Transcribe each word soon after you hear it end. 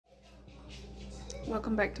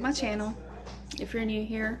welcome back to my channel. If you're new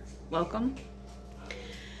here, welcome.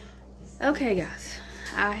 Okay guys,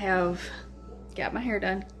 I have got my hair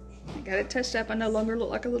done. I got it touched up. I no longer look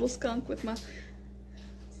like a little skunk with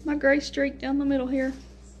my gray streak down the middle here.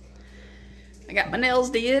 I got my nails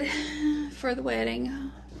did for the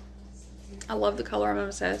wedding. I love the color. I'm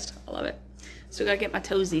obsessed. I love it. Still gotta get my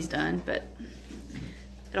toesies done, but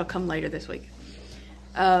it'll come later this week.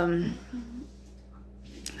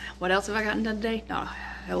 What else have I gotten done today? Not a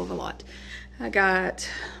hell of a lot. I got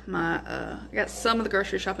some of the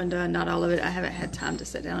grocery shopping done, not all of it. I haven't had time to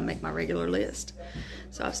sit down and make my regular list.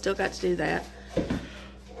 So I've still got to do that.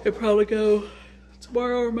 It'll probably go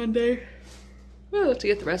tomorrow or Monday. Woo, to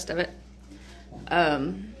get the rest of it.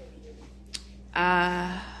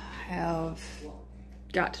 I have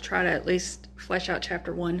got to try to at least flesh out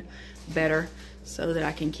chapter 1 better so that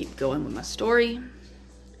I can keep going with my story.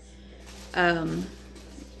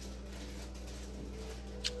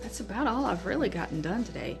 That's about all I've really gotten done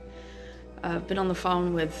today. I've been on the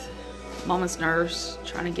phone with Mama's nurse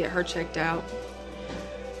trying to get her checked out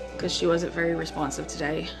because she wasn't very responsive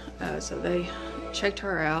today. So they checked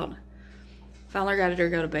her out. Finally got her to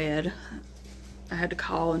go to bed. I had to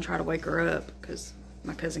call and try to wake her up because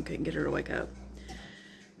my cousin couldn't get her to wake up.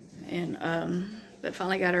 And but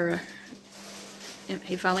finally got her.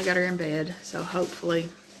 He finally got her in bed, so hopefully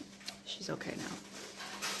she's okay now.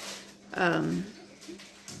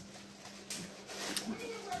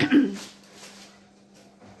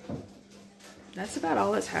 That's about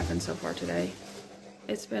all that's happened so far today.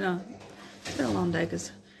 It's been a long day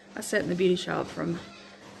because I sat in the beauty shop from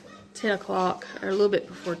 10 o'clock, or a little bit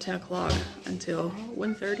before 10 o'clock until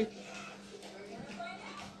 1:30.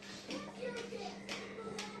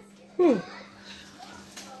 Whew.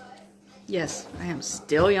 Yes, I am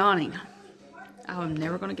still yawning. I'm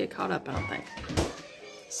never going to get caught up, I don't think.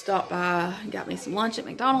 Stopped by, got me some lunch at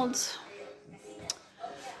McDonald's.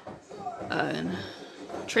 And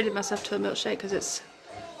treated myself to a milkshake because it's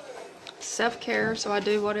self-care, so I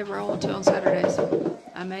do whatever I want to on Saturdays.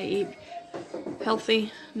 I may eat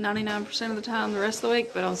healthy 99% of the time the rest of the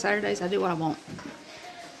week, but on Saturdays I do what I want.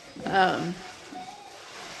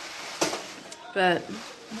 But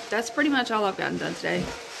that's pretty much all I've gotten done today.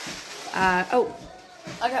 I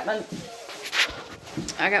got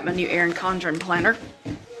my new Erin Condren planner.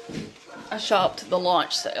 I shopped the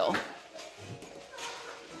launch sale.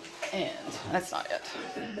 And that's not it.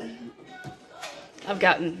 I've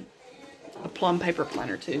gotten a plum paper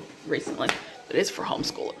planner too recently, but it's for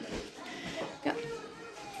homeschooling. I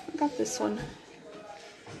got this one.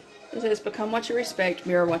 It says, "Become what you respect,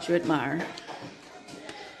 mirror what you admire."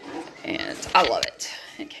 And I love it.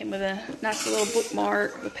 It came with a nice little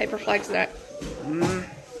bookmark with paper flags that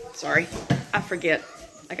sorry, I forget.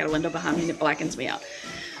 I got a window behind me and it blackens me out.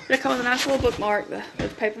 But it comes with a nice little bookmark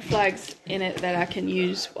with paper flags in it that I can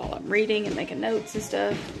use while I'm reading and making notes and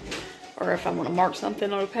stuff. Or if I want to mark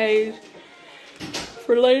something on a page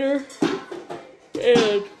for later.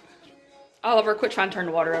 And Oliver, quit trying to turn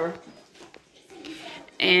the water over.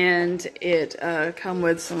 And it come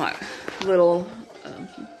with some like little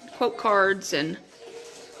quote cards and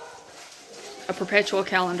a perpetual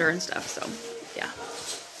calendar and stuff. So yeah.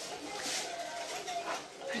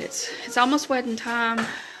 But it's almost wedding time.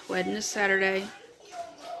 Wedding is Saturday.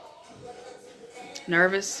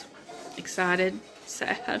 Nervous, excited,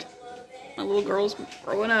 sad. My little girl's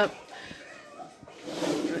growing up.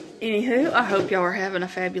 Anywho, I hope y'all are having a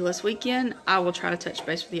fabulous weekend. I will try to touch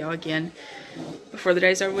base with y'all again before the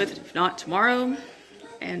day's over with, if not tomorrow.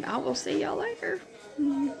 And I will see y'all later.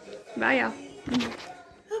 Bye, y'all.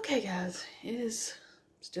 Okay, guys. It is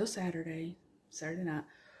still Saturday night.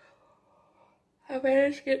 I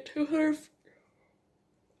managed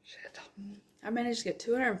to get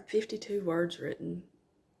 252 words written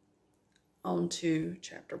onto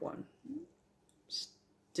chapter 1.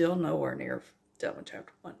 Still nowhere near done with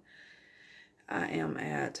chapter 1. I am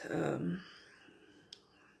at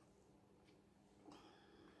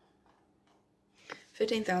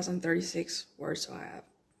 15,036 words, so I have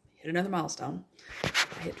hit another milestone.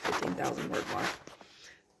 I hit 15,000 word mark.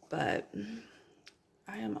 But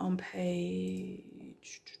I am on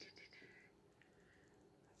page,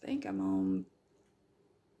 I think I'm on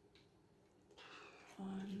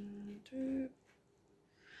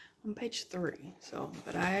on page 3. So,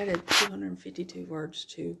 but I added 252 words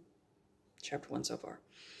to chapter 1 so far.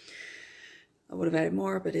 I would have added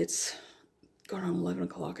more, but it's going on 11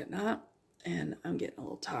 o'clock at night, and I'm getting a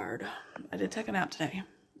little tired. I did take a nap today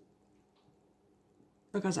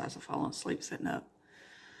because I was falling asleep sitting up.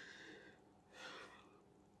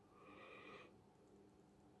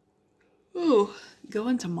 Ooh,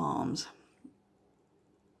 going to Mom's.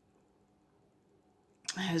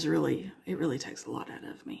 it really takes a lot out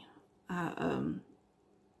of me. And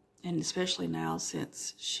especially now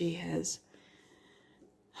since she's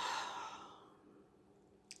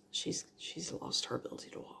lost her ability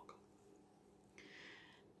to walk.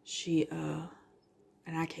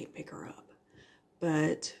 And I can't pick her up,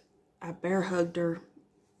 but I bear hugged her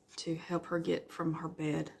to help her get from her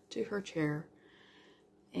bed to her chair,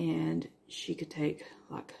 and she could take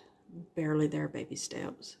like barely there baby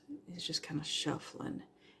steps. It's just kind of shuffling,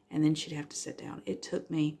 and then she'd have to sit down. It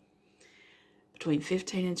took me between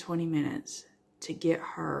 15 and 20 minutes to get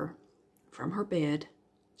her from her bed.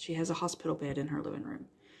 She has a hospital bed in her living room.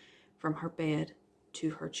 From her bed to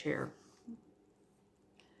her chair.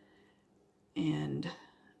 And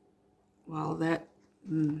while that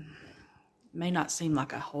may not seem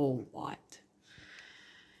like a whole lot,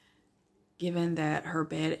 given that her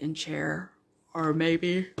bed and chair are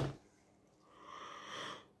maybe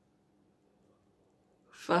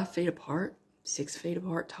 5 feet apart, 6 feet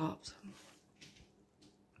apart tops,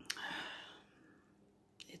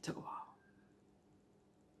 it took a while.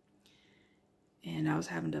 And I was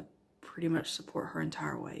having to pretty much support her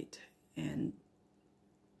entire weight, and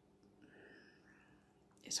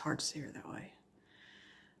it's hard to see her that way.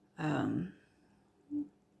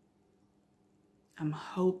 I'm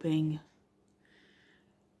hoping,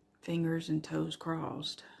 fingers and toes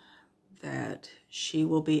crossed, that she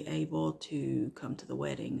will be able to come to the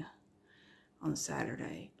wedding on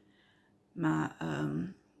Saturday. My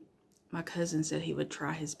cousin said he would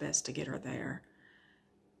try his best to get her there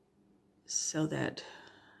so that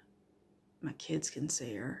my kids can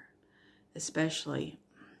see her, especially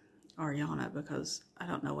Ariana, because I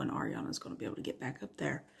don't know when Ariana's going to be able to get back up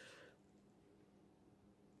there.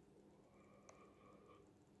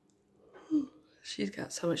 She's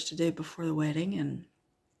got so much to do before the wedding, and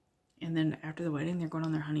then after the wedding, they're going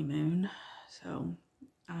on their honeymoon. So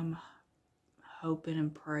I'm hoping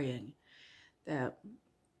and praying that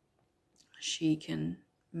she can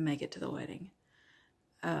make it to the wedding.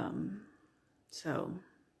 So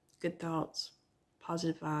good thoughts,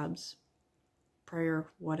 positive vibes, prayer,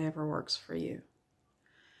 whatever works for you.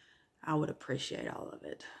 I would appreciate all of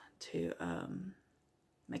it to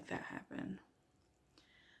make that happen.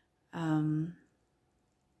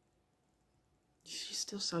 She's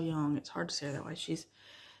still so young. It's hard to say her that way. She's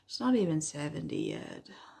not even 70 yet.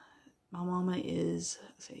 My mama is,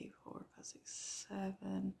 let's see, 4, 5, 6,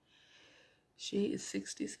 7. She is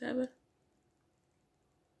 67.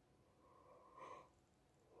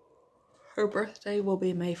 Her birthday will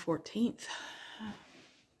be May 14th.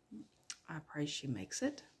 I pray she makes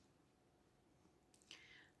it.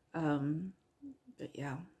 But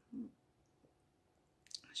yeah,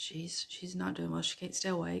 she's not doing well. She can't stay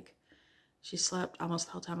awake. She slept almost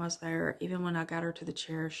the whole time I was there. Even when I got her to the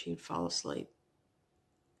chair, she'd fall asleep.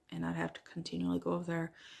 And I'd have to continually go over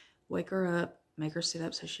there, wake her up, make her sit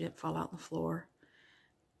up so she didn't fall out on the floor.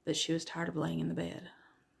 But she was tired of laying in the bed.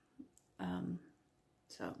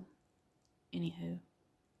 So, anywho,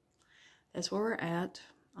 that's where we're at.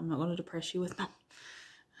 I'm not going to depress you with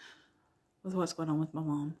what's going on with my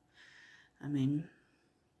mom. I mean,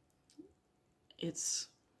 it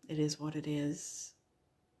is what it is.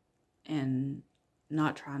 And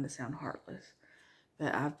not trying to sound heartless,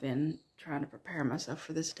 but I've been trying to prepare myself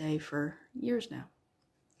for this day for years now,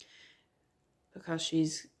 because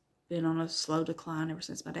she's been on a slow decline ever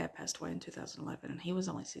since my dad passed away in 2011, and he was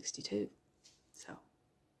only 62. So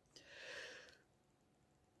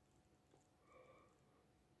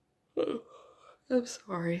I'm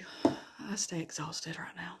sorry, I stay exhausted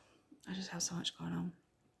right now. I just have so much going on.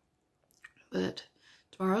 But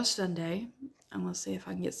tomorrow's Sunday. I'm going to see if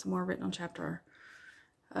I can get some more written on chapter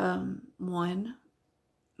 1.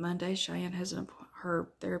 Monday, Cheyenne has her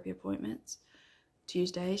therapy appointments.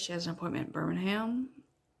 Tuesday, she has an appointment in Birmingham.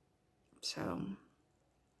 So,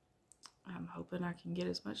 I'm hoping I can get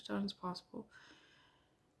as much done as possible.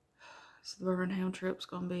 So the Birmingham trip's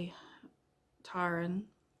going to be tiring.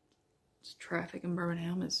 Traffic in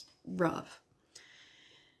Birmingham is rough.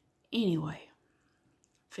 Anyway,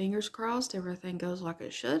 fingers crossed everything goes like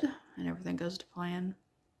it should and everything goes to plan.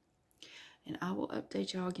 And I will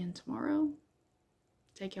update y'all again tomorrow.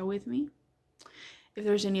 Take y'all with me. If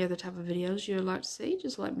there's any other type of videos you would like to see,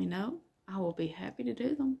 just let me know. I will be happy to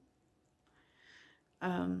do them.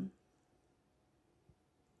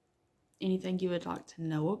 Anything you would like to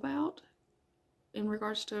know about in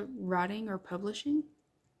regards to writing or publishing,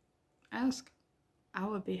 ask. I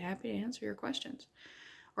would be happy to answer your questions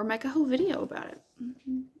or make a whole video about it.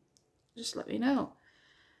 Just let me know.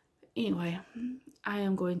 Anyway, I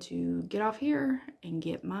am going to get off here and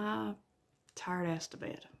get my tired ass to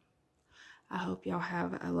bed. I hope y'all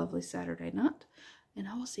have a lovely Saturday night, and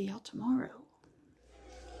I will see y'all tomorrow.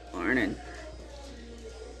 Morning.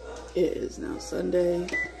 It is now Sunday.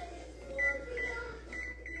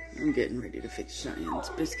 I'm getting ready to fix Cheyenne's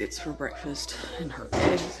biscuits for breakfast and her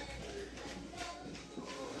eggs.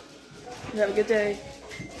 You have a good day.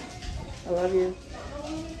 I love you.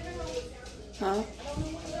 Huh?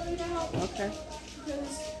 Okay.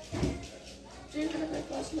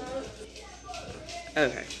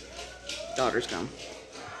 Okay. Daughter's gone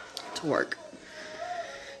to work.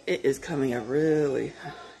 It is coming a really,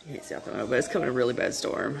 you can't see out the window, but it's coming a really bad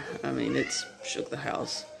storm. I mean, it's shook the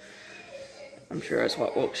house. I'm sure that's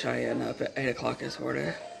what woke Cheyenne up at 8 o'clock this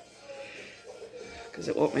morning. Because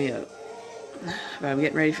it woke me up. But I'm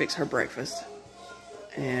getting ready to fix her breakfast.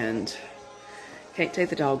 And can't take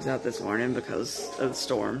the dogs out this morning because of the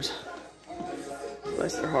storms.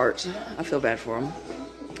 Bless their hearts. I feel bad for them.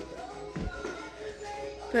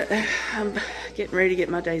 But I'm getting ready to get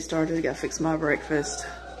my day started. I gotta fix my breakfast.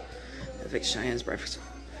 Gotta fix Cheyenne's breakfast.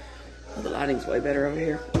 Oh, the lighting's way better over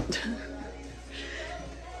here.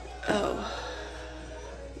 Oh.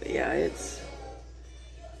 But yeah, it's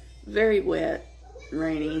very wet,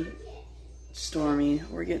 rainy, stormy.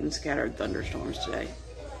 We're getting scattered thunderstorms today.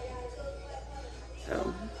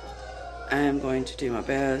 So, I am going to do my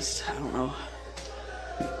best. I don't know.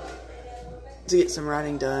 To get some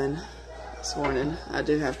writing done this morning. I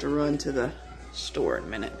do have to run to the store in a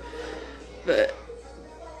minute. But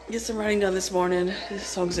get some writing done this morning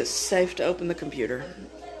as long as it's safe to open the computer.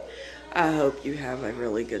 I hope you have a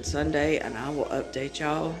really good Sunday, and I will update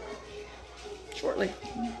y'all shortly.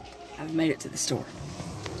 I've made it to the store.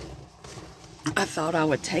 I thought I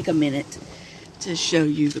would take a minute to show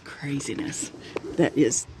you the craziness that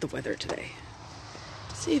is the weather today.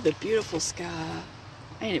 See the beautiful sky.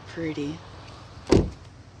 Ain't it pretty?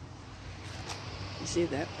 You see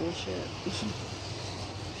that bullshit?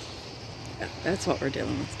 Yeah, that's what we're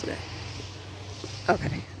dealing with today.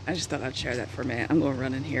 Okay, I just thought I'd share that for a minute. I'm going to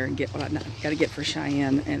run in here and get what I got to get for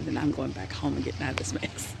Cheyenne, and then I'm going back home and getting out of this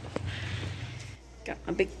mess. Got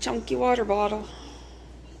my big chunky water bottle.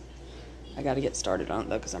 I got to get started on it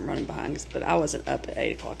though because I'm running behind. But I wasn't up at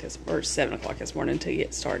 8 o'clock or 7 o'clock this morning to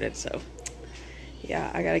get started. So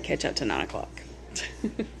yeah, I got to catch up to 9 o'clock.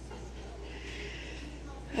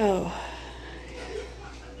 Oh,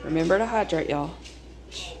 remember to hydrate, y'all.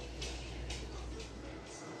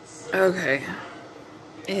 Okay,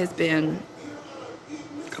 it has been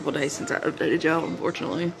a couple days since I updated y'all,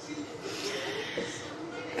 unfortunately.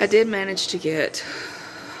 I did manage to get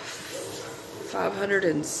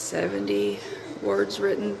 570 words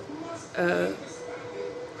written 2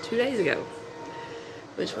 days ago,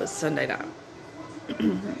 which was Sunday night.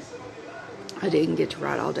 I didn't get to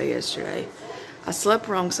write all day yesterday. I slept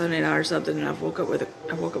wrong Sunday night or something, and I woke up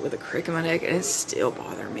with a crick in my neck, and it's still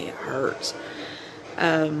bothering me. It hurts.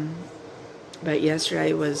 But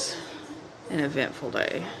yesterday was an eventful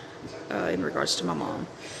day in regards to my mom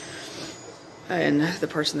and the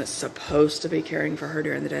person that's supposed to be caring for her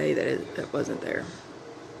during the day that wasn't there.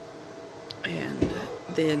 And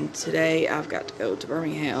then today I've got to go to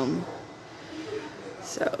Birmingham,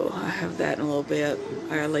 so I have that in a little bit.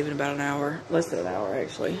 I gotta leave in about an hour, less than an hour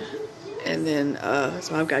actually. And then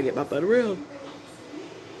so I've got to get my butt around.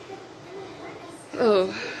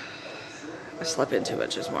 Oh, I slept in too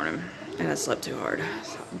much this morning, and I slept too hard,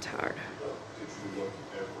 so I'm tired.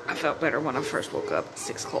 I felt better when I first woke up at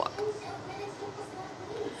 6 o'clock.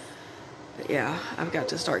 But yeah, I've got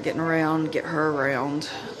to start getting around, get her around,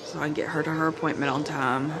 so I can get her to her appointment on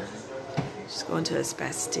time. She's going to a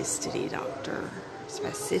spasticity doctor.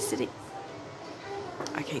 Spasticity?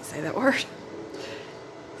 I can't say that word.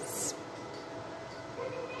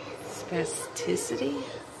 Spasticity?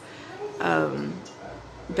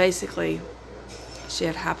 Basically, she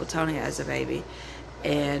had hypotonia as a baby,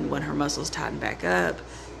 and when her muscles tightened back up,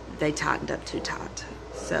 they tightened up too tight.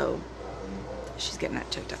 So she's getting that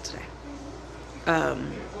checked out today. I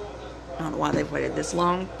don't know why they've waited this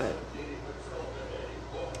long, but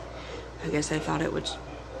I guess they thought it would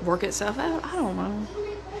work itself out. I don't know.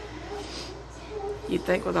 You'd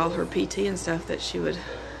think with all her PT and stuff that she would,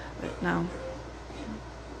 but no.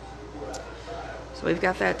 So we've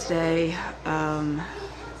got that today.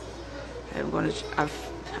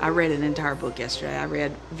 I read an entire book yesterday. I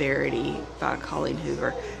read Verity by Colleen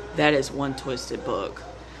Hoover. That is one twisted book.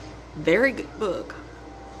 Very good book,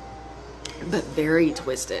 but very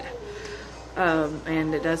twisted.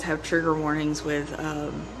 And it does have trigger warnings with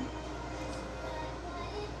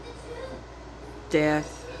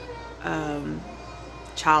death,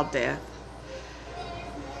 child death,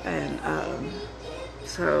 and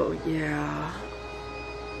so yeah.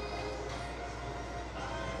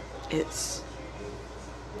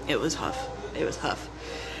 it was tough. It was tough.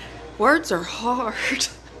 Words are hard.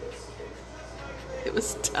 It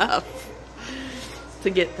was tough to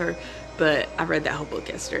get through, but I read that whole book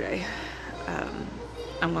yesterday.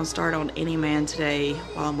 I'm gonna start on Any Man today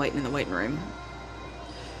while I'm waiting in the waiting room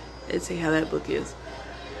and see how that book is.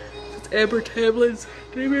 It's Amber Tamlin's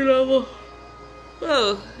debut novel.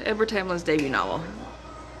 Oh, Amber Tamlin's debut novel.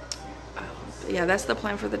 Yeah, that's the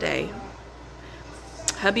plan for the day.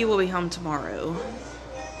 Hubby will be home tomorrow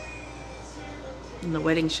and the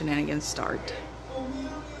wedding shenanigans start.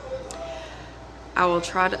 I will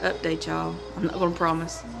try to update y'all. I'm not gonna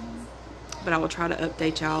promise, but I will try to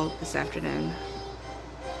update y'all this afternoon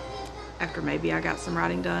after maybe I got some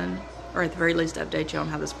writing done, or at the very least update you on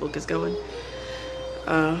how this book is going.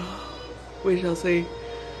 We shall see.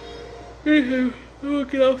 Anywho, I'm gonna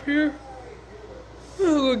get off here. I'm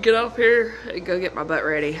gonna get off here and go get my butt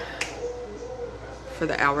ready for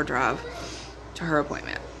the hour drive to her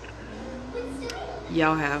appointment.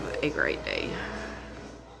 Y'all have a great day.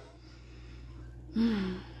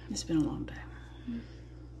 It's been a long day.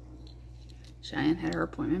 Cheyenne had her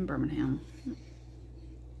appointment in Birmingham.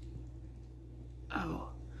 Oh.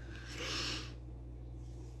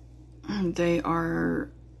 They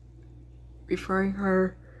are referring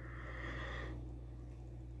her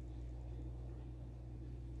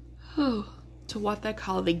to what they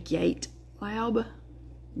call the GATE lab.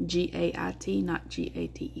 G-A-I-T, not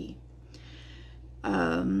G-A-T-E.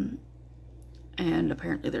 And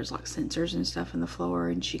apparently there's like sensors and stuff in the floor,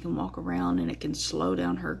 and she can walk around and it can slow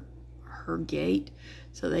down her gait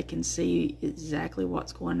so they can see exactly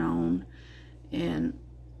what's going on and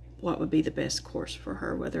what would be the best course for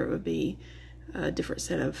her, whether it would be a different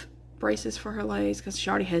set of braces for her legs, because she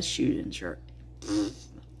already has shoe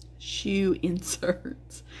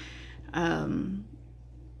inserts and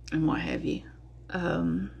what have you.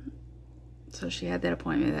 So she had that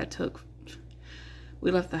appointment. That took,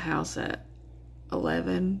 we left the house at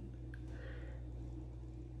 11.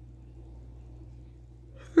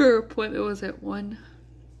 Her appointment was at 1.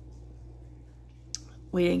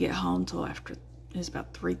 We didn't get home till after, it was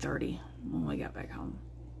about 3:30 when we got back home.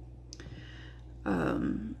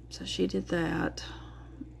 So she did that.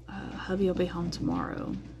 Hubby will be home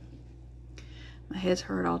tomorrow. My head's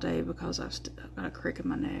hurt all day because I've got a crick in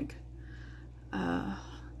my neck.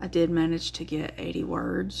 I did manage to get 80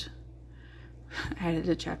 words added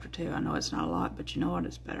to chapter 2. I know it's not a lot, but you know what?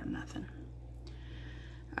 It's better than nothing.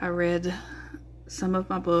 I read some of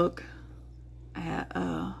my book at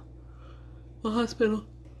the hospital.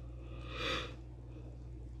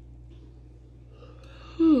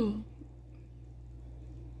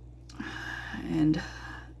 And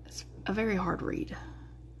it's a very hard read.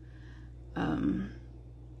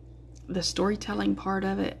 The storytelling part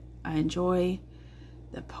of it, I enjoy.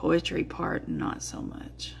 The poetry part, not so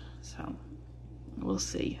much. So, we'll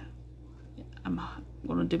see. I'm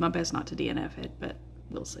going to do my best not to DNF it, but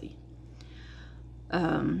we'll see.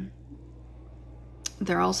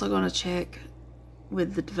 They're also going to check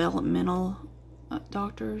with the developmental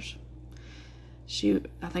doctors.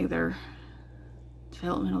 I think they're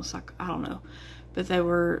developmental I don't know. But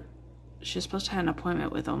she was supposed to have an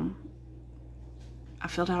appointment with them. I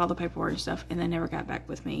filled out all the paperwork and stuff, and they never got back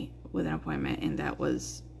with me with an appointment, and that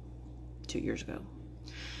was 2 years ago.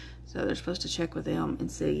 So they're supposed to check with them and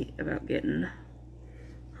see about getting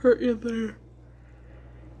her in there.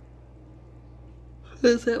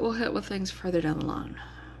 Because that will help with things further down the line.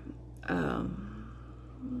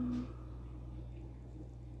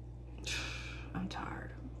 I'm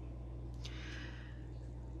tired.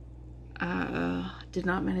 I did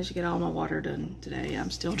not manage to get all my water done today.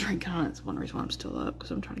 I'm still drinking on it. It's one reason why I'm still up,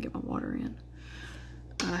 because I'm trying to get my water in.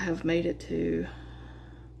 I have made it to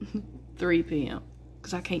 3 p.m.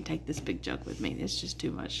 because I can't take this big jug with me. It's just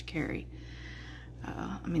too much to carry.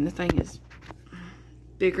 I mean, the thing is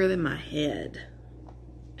bigger than my head.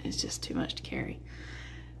 It's just too much to carry.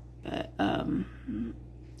 But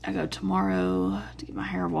I go tomorrow to get my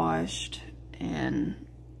hair washed and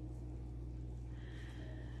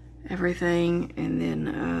everything, and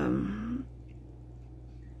then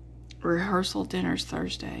rehearsal dinner's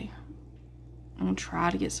Thursday. I'm gonna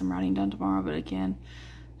try to get some writing done tomorrow, but again,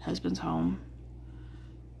 husband's home.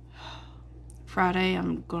 Friday,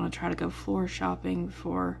 I'm gonna try to go floor shopping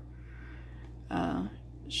for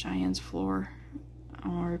Cheyenne's floor. I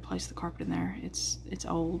want to replace the carpet in there. It's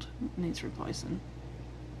old, it needs replacing.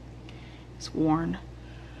 It's worn.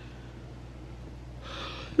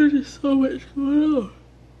 There's just so much going on.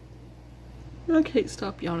 I can't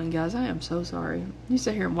stop yawning, guys. I am so sorry. You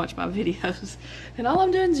sit here and watch my videos, and all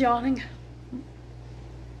I'm doing is yawning.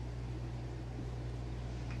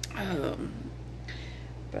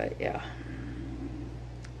 But yeah,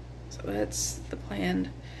 so that's the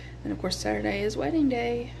plan. And of course Saturday is wedding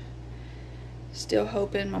day. Still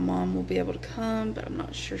hoping my mom will be able to come, but I'm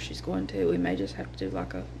not sure she's going to. We may just have to do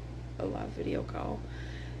like a live video call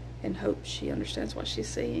and hope she understands what she's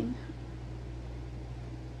seeing.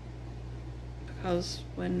 Because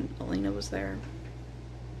when Alina was there,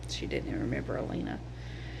 she didn't even remember Alina.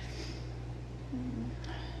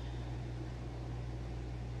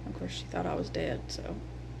 Of course she thought I was dead, so.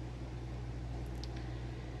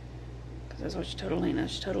 Because that's what she told Alina.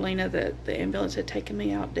 She told Alina that the ambulance had taken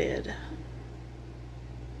me out dead.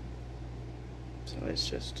 So it's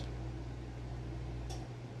just,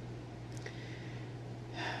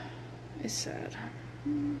 it's sad.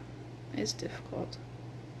 It's difficult.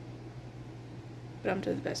 But I'm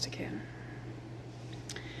doing the best I can.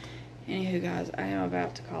 Anywho, guys, I am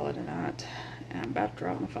about to call it a night. And I'm about to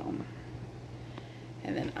drop my phone.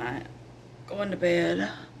 And then I'm going to bed.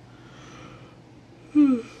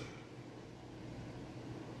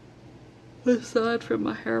 Aside from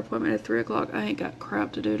my hair appointment at 3 o'clock, I ain't got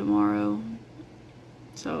crap to do tomorrow.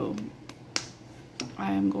 So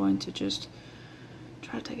I am going to just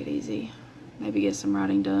try to take it easy. Maybe get some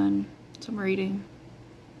writing done, some reading.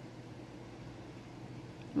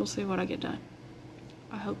 We'll see what I get done.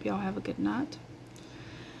 I hope y'all have a good night.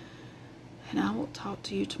 And I will talk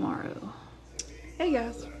to you tomorrow. Hey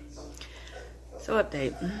guys. So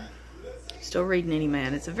update. Still reading Any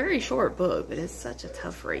Man. It's a very short book, but it's such a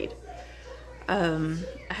tough read. I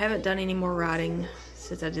haven't done any more writing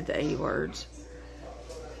since I did the 80 words.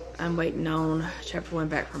 I'm waiting on chapter 1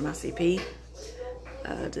 back from my CP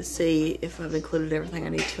to see if I've included everything I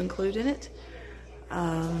need to include in it.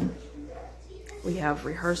 We have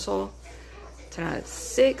rehearsal tonight at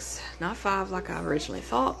 6, not 5 like I originally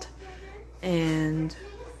thought. And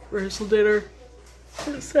rehearsal dinner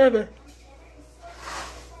at 7.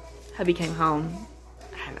 Hubby came home.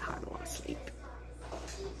 I haven't had a lot of sleep.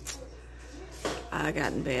 I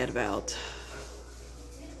got in bed about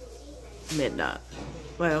midnight.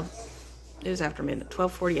 Well, it was after midnight.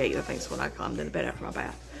 12:48, I think, is when I climbed into bed after my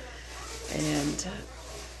bath. And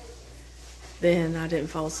then I didn't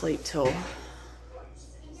fall asleep till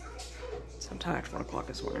sometime after 1 o'clock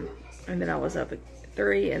this morning. And then I was up at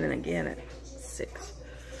 3 and then again at 6.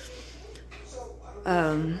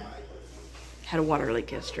 Had a water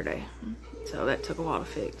leak yesterday, so that took a while to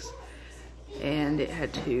fix. And it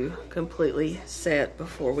had to completely set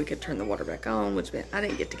before we could turn the water back on, which meant I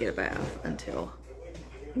didn't get to get a bath until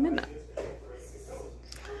midnight.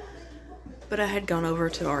 But I had gone over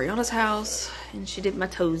to Ariana's house and she did my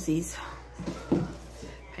toesies.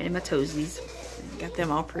 Painted my toesies. Got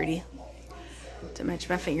them all pretty to match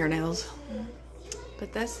my fingernails.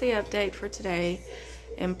 But that's the update for today,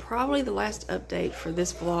 and probably the last update for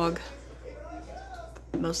this vlog,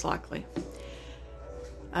 most likely.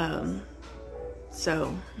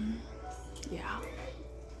 So yeah,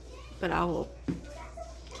 but I will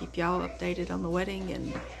keep y'all updated on the wedding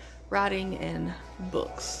and writing and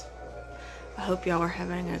books. I hope y'all are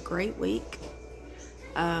having a great week.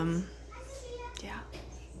 Yeah,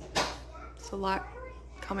 so like,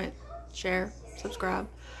 comment, share, subscribe,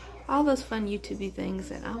 all those fun YouTube-y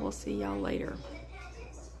things, and I will see y'all later.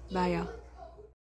 Bye, y'all.